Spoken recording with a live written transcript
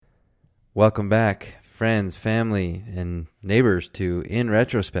Welcome back, friends, family, and neighbors to In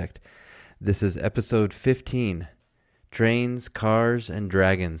Retrospect. This is episode 15, Trains, Cars, and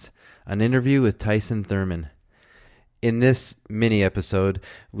Dragons, an interview with Tyson Thurman. In this mini episode,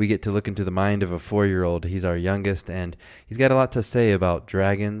 we get to look into the mind of a 4-year-old. He's our youngest, and he's got a lot to say about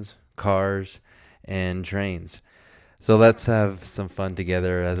dragons, cars, and trains. So let's have some fun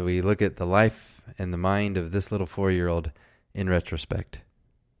together as we look at the life and the mind of this little 4-year-old in retrospect.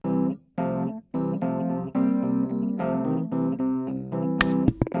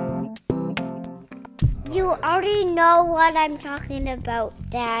 You already know what I'm talking about,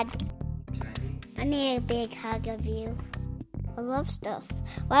 Dad. I need a big hug of you. I love stuff,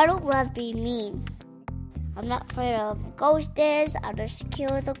 but I don't love being mean. I'm not afraid of ghosts. I'll just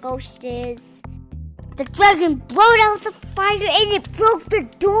kill the ghosts. The dragon blew out the fire and it broke the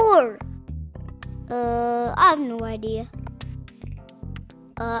door. I have no idea.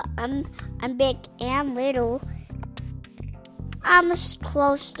 I'm big and little. I'm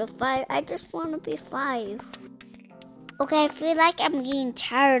close to 5. I just want to be 5. Okay, I feel like I'm getting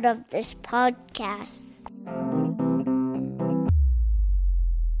tired of this podcast.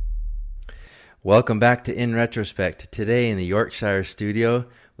 Welcome back to In Retrospect. Today in the Yorkshire studio,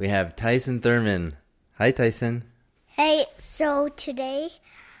 we have Tyson Thurman. Hi, Tyson. Hey, so today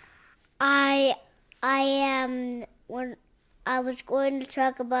I was going to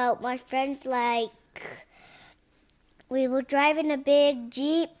talk about my friends. Like, we were driving a big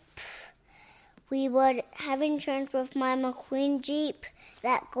Jeep. We were having turns with my McQueen Jeep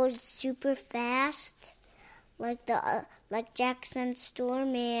that goes super fast, like Jackson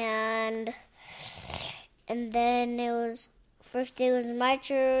Storm, and then it was my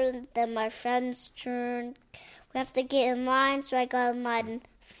turn, then my friend's turn. We have to get in line, so I got in line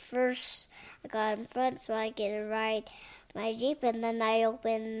first. I got in front, so I get to ride my Jeep, and then I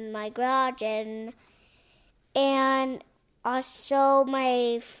opened my garage, and also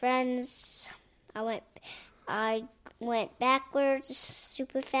my friends. I went backwards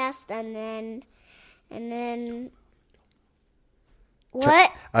super fast, and then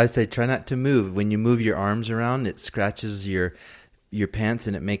what? I say try not to move. When you move your arms around, it scratches your pants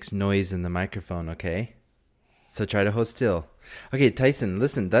and it makes noise in the microphone, okay? So try to hold still. Okay, Tyson,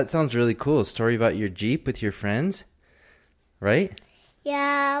 listen, that sounds really cool. A story about your Jeep with your friends, right?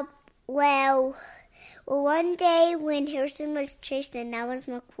 Yeah, well, one day when Harrison was chasing, that was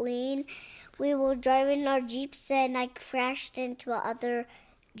McQueen, we were driving our Jeeps and I crashed into another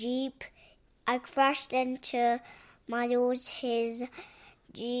Jeep. I crashed into Miles, his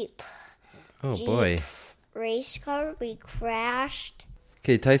Jeep. Oh, boy. Race car. We crashed.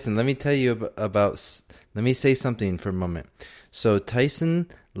 Okay, Tyson, let me tell you let me say something for a moment. So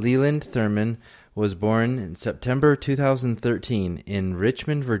Tyson Leland Thurman was born in September 2013 in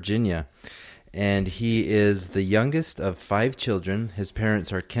Richmond, Virginia. And he is the youngest of 5 children. His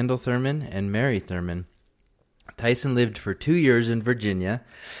parents are Kendall Thurman and Mary Thurman. Tyson lived for 2 years in Virginia,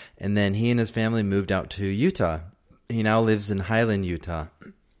 and then he and his family moved out to Utah. He now lives in Highland, Utah.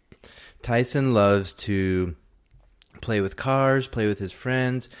 Tyson loves to play with cars, play with his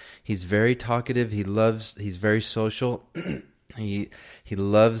friends. He's very talkative. He's very social. He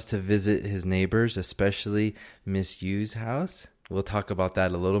loves to visit his neighbors, especially Miss Yu's house. We'll talk about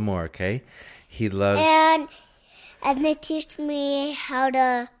that a little more, okay? He loves... And they teach me how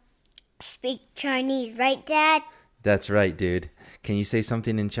to speak Chinese, right, Dad? That's right, dude. Can you say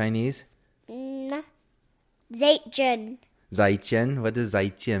something in Chinese? Zaijian. Zaijian? What does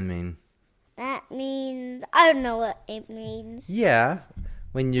Zaijian mean? That means... I don't know what it means. Yeah.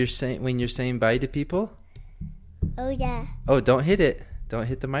 When you're saying bye to people? Oh, yeah. Oh, don't hit it. Don't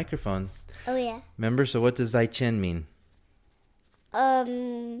hit the microphone. Oh, yeah. Remember, so what does Zaijian mean?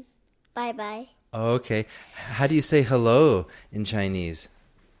 Bye-bye. Oh, okay. How do you say hello in Chinese?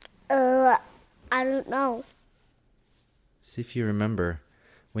 I don't know. See if you remember.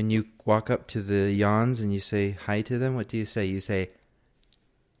 When you walk up to the Yans and you say hi to them, what do you say? You say...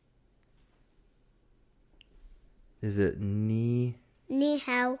 Is it ni? Ni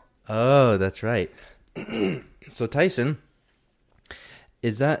hao. Oh, that's right. So Tyson,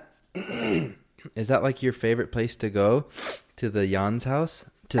 is that like your favorite place to go? To the Jan's house?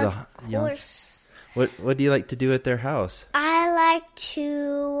 Of course. What do you like to do at their house? I like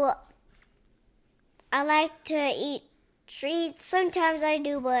to eat treats. Sometimes I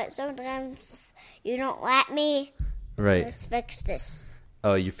do, but sometimes you don't let me. Right. Let's fix this.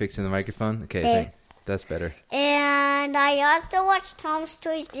 Oh, you're fixing the microphone? Okay, that's better. And I also watch Tom's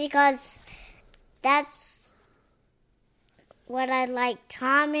Toys because that's what I like.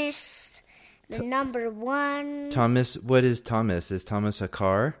 Thomas, the number one. Thomas, what is Thomas? Is Thomas a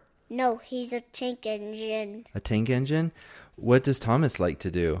car? No, he's a tank engine. A tank engine? What does Thomas like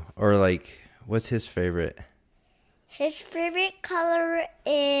to do? Or like, what's his favorite? His favorite color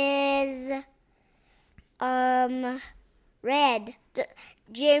is red.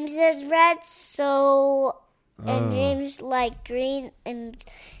 James is red, so and James like green, and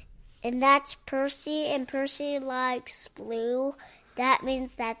that's Percy, and Percy likes blue. That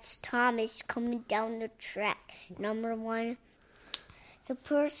means that's Thomas coming down the track. Number 1. So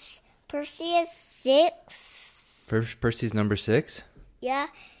Percy is 6. Percy's number 6? Yeah.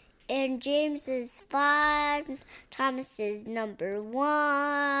 And James is 5. Thomas is number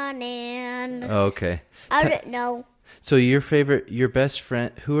 1. And Oh, okay. I don't know. So your best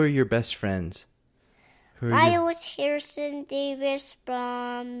friend, who are your best friends? Miles, Harrison, Davis,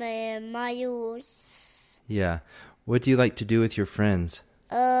 Brom, and Miles. Yeah. What do you like to do with your friends?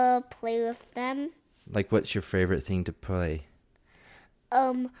 Play with them. Like, what's your favorite thing to play?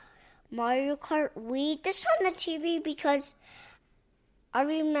 Mario Kart Wii. This on the TV because I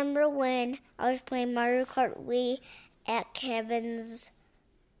remember when I was playing Mario Kart Wii at Kevin's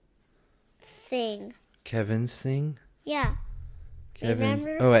thing. Kevin's thing? Yeah. Kevin's.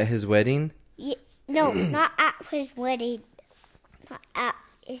 Remember? Oh, at his wedding? Yeah, no, not at his wedding. Not at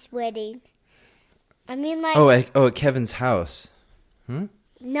his wedding. I mean, like. At Kevin's house.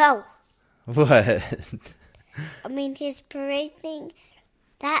 No. What? I mean, his parade thing.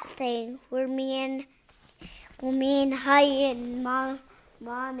 That thing where me and Hi and Mom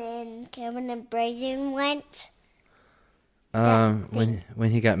and Kevin and Brayden went.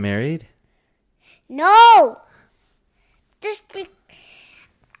 When he got married? No. I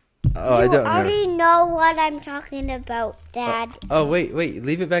don't know. You already know what I'm talking about, Dad. Oh, wait.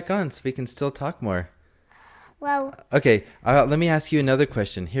 Leave it back on so we can still talk more. Well. Okay, let me ask you another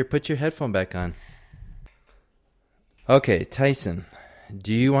question. Here, put your headphone back on. Okay, Tyson,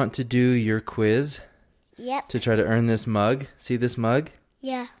 do you want to do your quiz? Yep. To try to earn this mug? See this mug?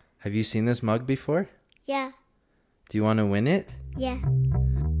 Yeah. Have you seen this mug before? Yeah. Do you want to win it? Yeah.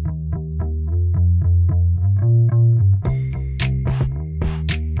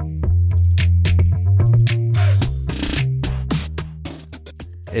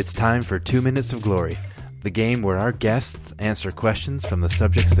 It's time for 2 Minutes of Glory, the game where our guests answer questions from the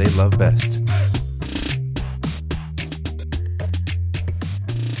subjects they love best.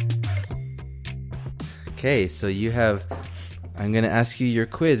 Okay, so I'm going to ask you your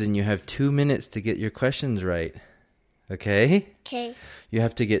quiz, and you have 2 minutes to get your questions right. Okay? Okay. You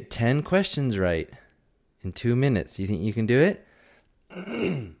have to get 10 questions right in 2 minutes. You think you can do it?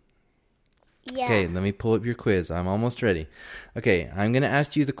 Yeah. Okay, let me pull up your quiz. I'm almost ready. Okay, I'm going to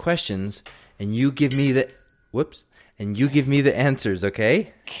ask you the questions, and you give me the answers,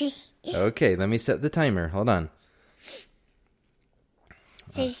 okay? Okay, let me set the timer. Hold on.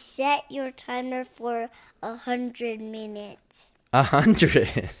 So set your timer for 100 minutes.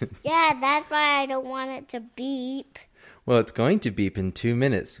 100? Yeah, that's why I don't want it to beep. Well, it's going to beep in 2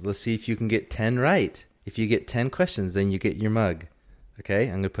 minutes. Let's see if you can get 10 right. If you get 10 questions, then you get your mug. Okay,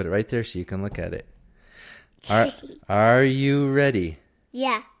 I'm going to put it right there so you can look at it. Are you ready?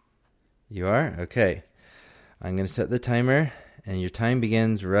 Yeah. You are? Okay. I'm going to set the timer, and your time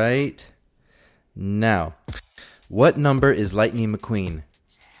begins right now. What number is Lightning McQueen?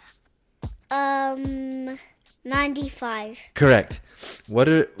 95. Correct. What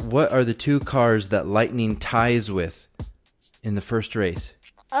are the 2 cars that Lightning ties with in the first race?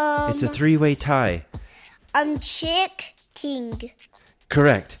 It's a 3-way tie. Chick King.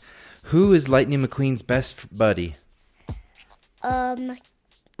 Correct. Who is Lightning McQueen's best buddy? Who's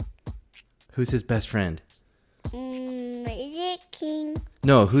his best friend? Is it King?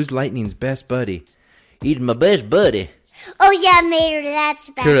 No, who's Lightning's best buddy? He's my best buddy. Oh yeah, Mater, that's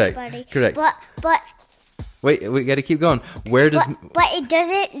best Correct. buddy. Correct. But wait, we got to keep going. But it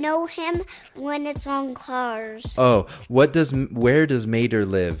doesn't know him when it's on cars. Oh, where does Mater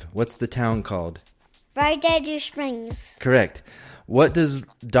live? What's the town called? Rydaddy Springs. Correct. What does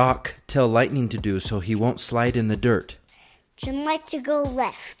Doc tell Lightning to do so he won't slide in the dirt? Jim like to go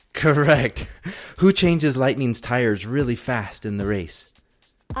left. Correct. Who changes Lightning's tires really fast in the race?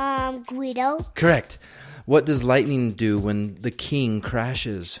 Guido. Correct. What does Lightning do when the king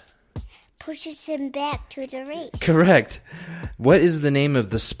crashes? Pushes him back to the race. Correct. What is the name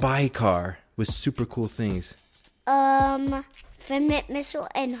of the spy car with super cool things? Fenmet Missile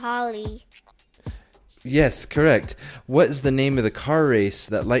and Holly. Yes, correct. What is the name of the car race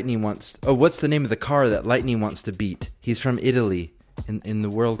that Lightning wants? Oh, what's the name of the car that Lightning wants to beat? He's from Italy in the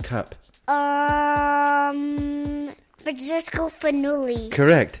World Cup. Francesco Fanuli.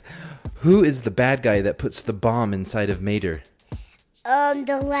 Correct. Who is the bad guy that puts the bomb inside of Mater?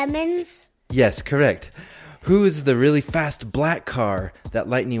 The lemons. Yes, correct. Who is the really fast black car that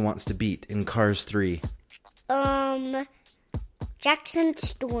Lightning wants to beat in Cars 3? Jackson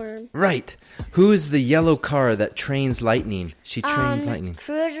Storm. Right. Who is the yellow car that trains Lightning? She trains Lightning.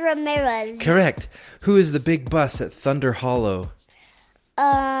 Cruz Ramirez. Correct. Who is the big bus at Thunder Hollow?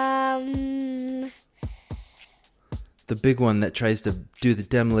 Um, The big one that tries to do the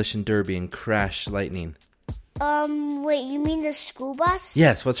demolition derby and crash Lightning. Wait, you mean the school bus?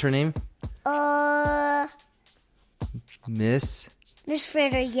 Yes, what's her name? Miss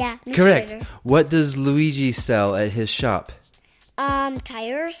Fritter, yeah. Miss Correct. Fritter. What does Luigi sell at his shop?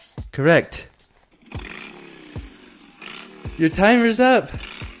 Tires. Correct. Your timer's up.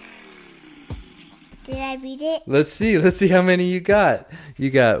 Did I beat it? Let's see how many you got. You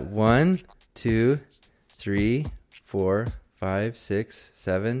got 1, 2, 3, 4, 5, 6,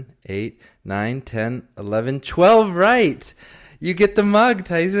 7, 8, 9, 10, 11, 12 right. You get the mug,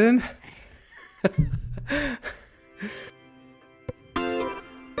 Tyson.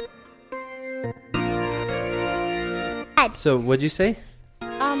 So, what'd you say?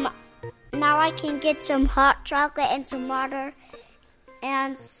 Now I can get some hot chocolate and some water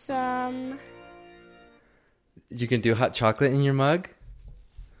and some... You can do hot chocolate in your mug?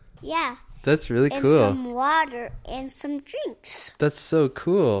 Yeah. That's really And cool. some water and some drinks. That's so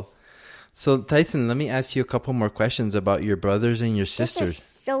cool. So, Tyson, let me ask you a couple more questions about your brothers and your This is sisters.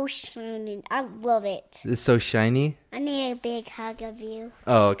 so shiny. I love it. It's so shiny. I need a big hug of you.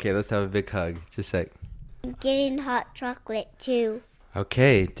 Oh, okay. Let's have a big hug. Just a sec. I'm getting hot chocolate too.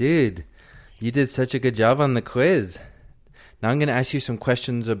 Okay, dude. You did such a good job on the quiz. Now I'm going to ask you some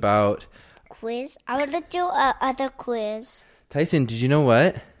questions about... Quiz? I want to do other quiz. Tyson, did you know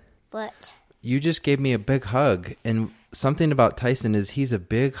what? But You just gave me a big hug. And something about Tyson is he's a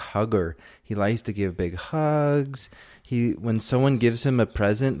big hugger. He likes to give big hugs. When someone gives him a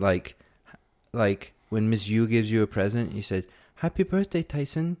present, like when Miss Yu gives you a present, you said, "Happy birthday,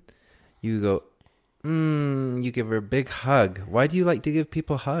 Tyson." You go, you give her a big hug. Why do you like to give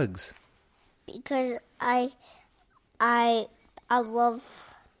people hugs? because I love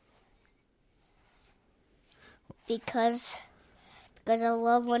because I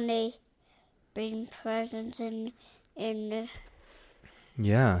love when they bring presents and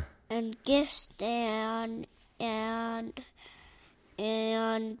Yeah. gifts and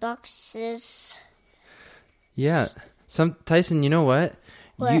boxes. Yeah. Tyson, you know what?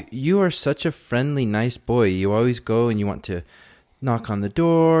 What? You are such a friendly, nice boy. You always go and you want to knock on the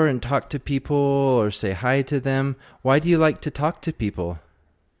door and talk to people or say hi to them. Why do you like to talk to people?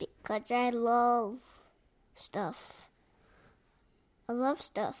 Because I love stuff. I love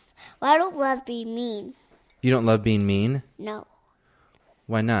stuff. Well, I don't love being mean. You don't love being mean? No.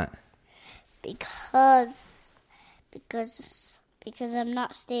 Why not? Because I'm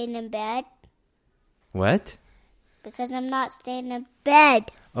not staying in bed. What? Because I'm not staying in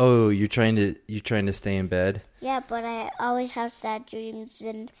bed. Oh, you're trying to stay in bed? Yeah, but I always have sad dreams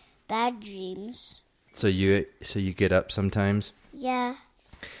and bad dreams. So you get up sometimes? Yeah.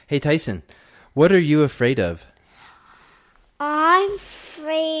 Hey Tyson, what are you afraid of? I'm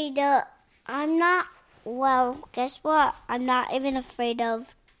afraid of... Well, guess what? I'm not even afraid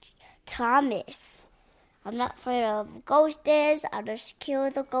of Thomas. I'm not afraid of ghosts. I'll just kill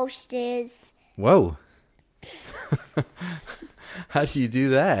the ghosts. Whoa. How do you do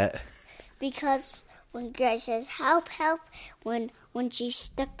that? Because when Grace says, help, help, when she's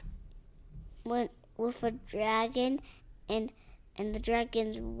stuck with a dragon and the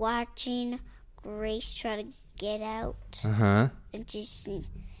dragon's watching Grace try to get out. Uh-huh. And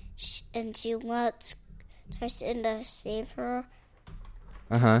she wants Tyson to save her.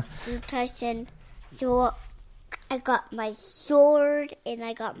 Uh-huh. So I got my sword and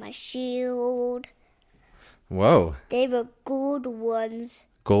I got my shield. Whoa. They were gold ones.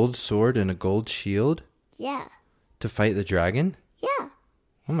 Gold sword and a gold shield? Yeah. To fight the dragon? Yeah.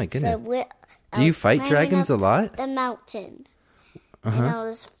 Oh my goodness. So Do you fight dragons a lot? The mountain. Uh-huh. And I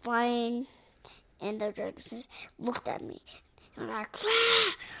was flying, and the dragon looked at me, and I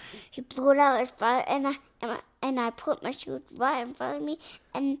he blew it out as fire, and I put my shield right in front of me,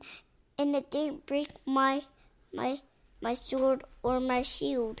 and it didn't break my sword or my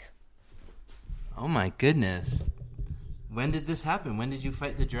shield. Oh my goodness. When did this happen? When did you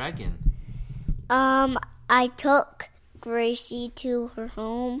fight the dragon? I took Gracie to her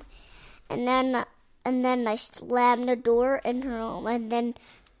home, and then I slammed the door in her home, and then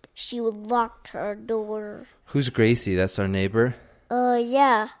she locked her door. Who's Gracie? That's our neighbor?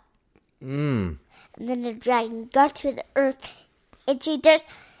 Yeah. Mm. And then the dragon got to the earth, and he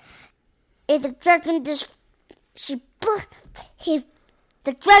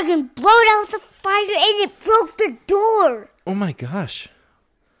the dragon blowed out the fire and it broke the door. Oh my gosh.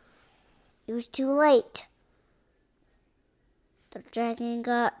 It was too late. The dragon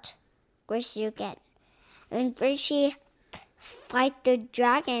got Gracie again. And Gracie fight the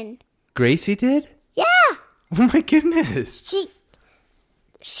dragon. Gracie did? Yeah. Oh my goodness.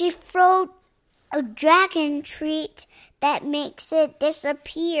 She threw a dragon treat that makes it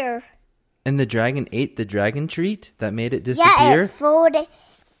disappear. And the dragon ate the dragon treat that made it Yeah, disappear? it threw it.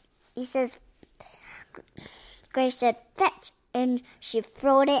 He says, Grace said, fetch. And she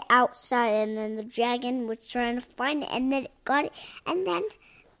threw it outside. And then the dragon was trying to find it. And then it got it. And then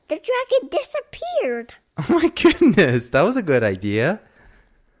the dragon disappeared. Oh my goodness. That was a good idea.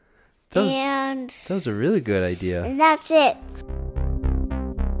 That was a really good idea. And that's it.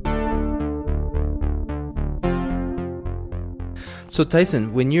 So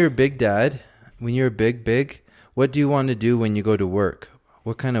Tyson, when you're a big dad, when you're big, what do you want to do when you go to work?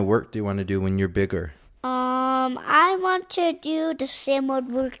 What kind of work do you want to do when you're bigger? I want to do the same old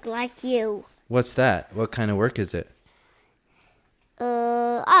work like you. What's that? What kind of work is it?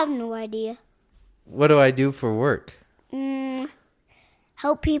 I have no idea. What do I do for work?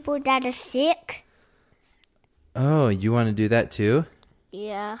 Help people that are sick. Oh, you want to do that too?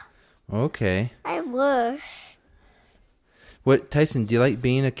 Yeah. Okay. I wish. What, Tyson, do you like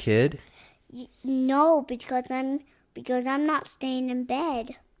being a kid? No, because I'm not staying in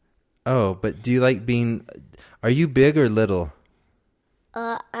bed. Oh, but do you like being... Are you big or little?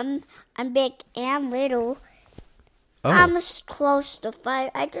 I'm big and little. Oh. I'm close to 5.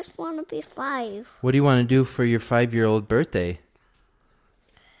 I just want to be 5. What do you want to do for your 5-year-old birthday?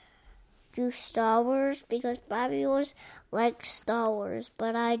 Do Star Wars because 5-year-olds like Star Wars,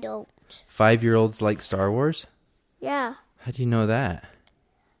 but I don't. 5-year-olds like Star Wars? Yeah. How do you know that?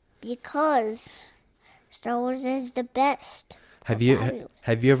 Because Star Wars is the best. Have you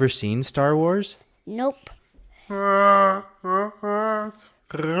ever seen Star Wars? Nope. Oh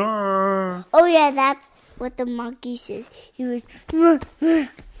yeah, that's what the monkey says. He was.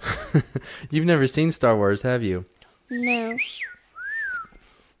 You've never seen Star Wars, have you? No.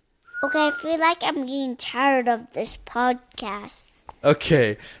 Okay, I feel like I'm getting tired of this podcast.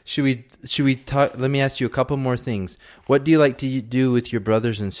 Okay, should we talk? Let me ask you a couple more things. What do you like to do with your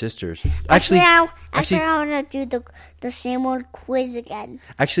brothers and sisters? Actually, I want to do the same old quiz again.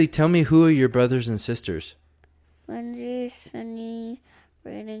 Actually, tell me, who are your brothers and sisters? Lindsay, Sunny,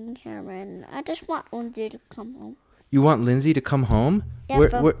 Brayden, Cameron. I just want Lindsay to come home. You want Lindsay to come home? Yeah,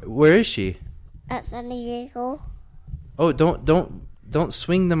 where is she? At San Diego. Oh, don't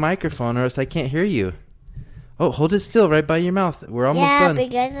swing the microphone, or else I can't hear you. Oh, hold it still right by your mouth. We're almost done.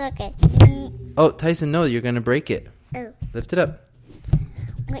 Yeah, because, okay. Oh, Tyson, no, you're going to break it. Oh. Lift it up.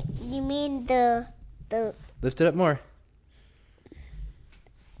 Wait, you mean the... Lift it up more.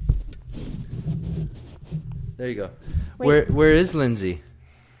 There you go. Wait. Where is Lindsay?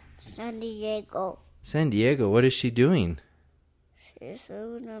 San Diego. San Diego. What is she doing? She's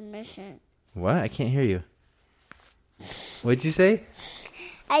on a mission. What? I can't hear you. What'd you say?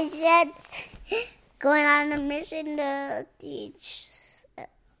 I said going on a mission to teach...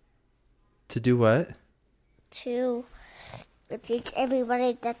 To do what? To teach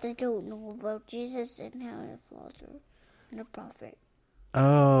everybody that they don't know about Jesus and how his father and the prophet.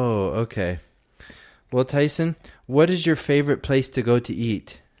 Oh, okay. Well, Tyson, what is your favorite place to go to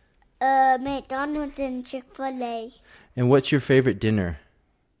eat? McDonald's and Chick-fil-A. And what's your favorite dinner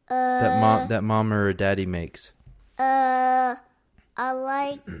that mom or daddy makes? I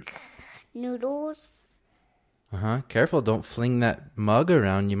like noodles. Uh-huh. Careful, don't fling that mug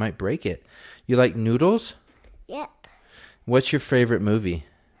around. You might break it. You like noodles? Yep. What's your favorite movie?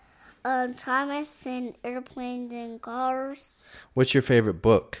 Thomas and Airplanes and Cars. What's your favorite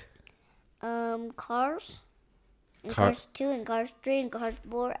book? Cars. And Car- Cars 2 and Cars 3 and Cars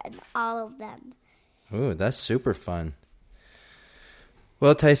 4 and all of them. Ooh, that's super fun.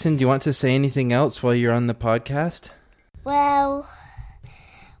 Well, Tyson, do you want to say anything else while you're on the podcast? Well,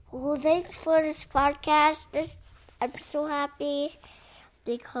 thanks for this podcast. I'm so happy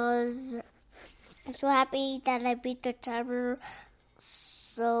because I'm so happy that I beat the timer.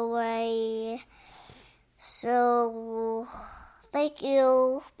 So thank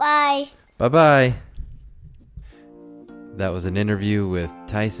you. Bye. Bye-bye. That was an interview with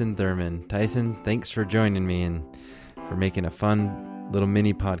Tyson Thurman. Tyson, thanks for joining me and for making a fun little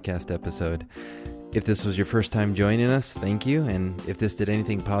mini podcast episode. If this was your first time joining us, thank you. And if this did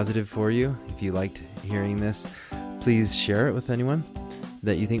anything positive for you, if you liked hearing this, please share it with anyone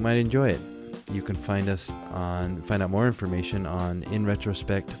that you think might enjoy it. You can find out more information on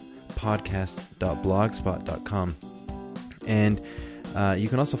inretrospectpodcast.blogspot.com. And You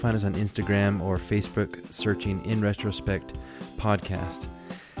can also find us on Instagram or Facebook searching In Retrospect Podcast.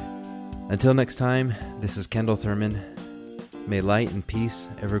 Until next time, this is Kendall Thurman. May light and peace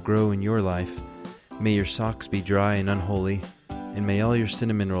ever grow in your life. May your socks be dry and unholy, and may all your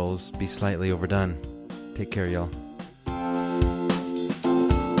cinnamon rolls be slightly overdone. Take care, y'all.